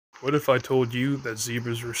What if I told you that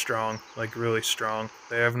zebras were strong, like really strong?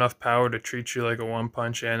 They have enough power to treat you like a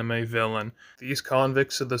one-punch anime villain. These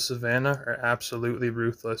convicts of the savannah are absolutely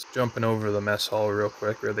ruthless. Jumping over the mess hall real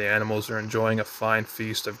quick where the animals are enjoying a fine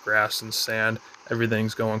feast of grass and sand.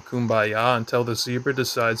 Everything's going kumbaya until the zebra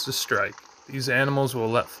decides to strike. These animals will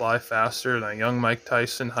let fly faster than a young Mike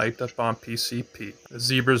Tyson hyped up on PCP. The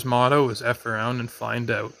zebra's motto is F around and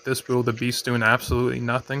find out. This wildebeest doing absolutely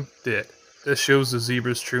nothing did. This shows the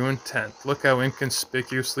zebra's true intent. Look how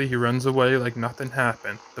inconspicuously he runs away like nothing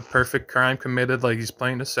happened. The perfect crime committed like he's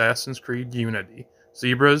playing Assassin's Creed Unity.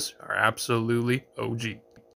 Zebras are absolutely OG.